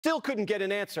Still couldn't get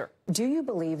an answer. Do you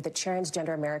believe that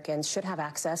transgender Americans should have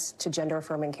access to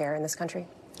gender-affirming care in this country?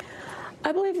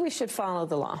 I believe we should follow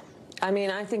the law. I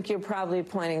mean, I think you're probably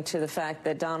pointing to the fact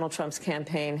that Donald Trump's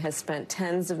campaign has spent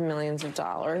tens of millions of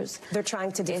dollars. They're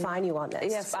trying to define you on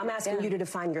this. Yes, I'm asking you to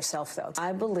define yourself, though.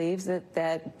 I believe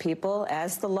that people,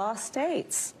 as the law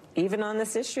states, even on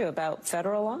this issue about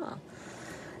federal law,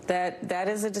 that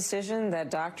is a decision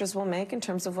that doctors will make in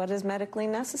terms of what is medically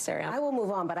necessary. I will move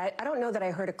on, but I don't know that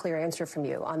I heard a clear answer from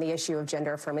you on the issue of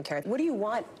gender-affirming care. What do you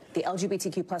want the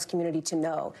LGBTQ plus community to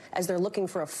know as they're looking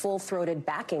for a full-throated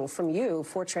backing from you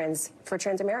for trans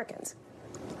Americans?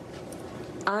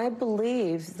 I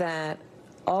believe that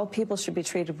all people should be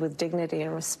treated with dignity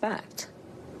and respect.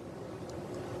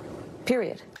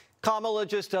 Period. Kamala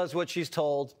just does what she's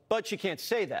told, but she can't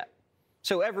say that.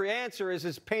 So every answer is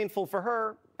as painful for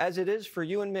her as it is for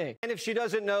you and me. And if she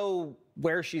doesn't know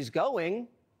where she's going,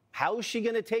 how is she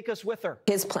going to take us with her?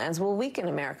 His plans will weaken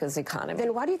America's economy.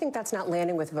 Then why do you think that's not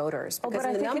landing with voters? Because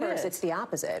in the numbers, it's the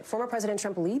opposite. Former President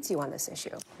Trump leads you on this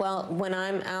issue. Well, when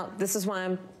I'm out, this is why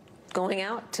I'm going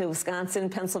out to Wisconsin,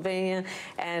 Pennsylvania,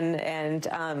 and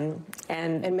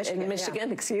Michigan,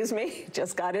 yeah. Excuse me.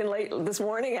 Just got in late this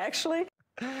morning, actually.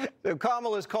 So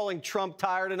Kamala's calling Trump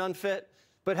tired and unfit,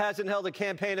 but hasn't held a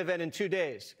campaign event in 2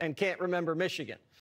 days and can't remember Michigan.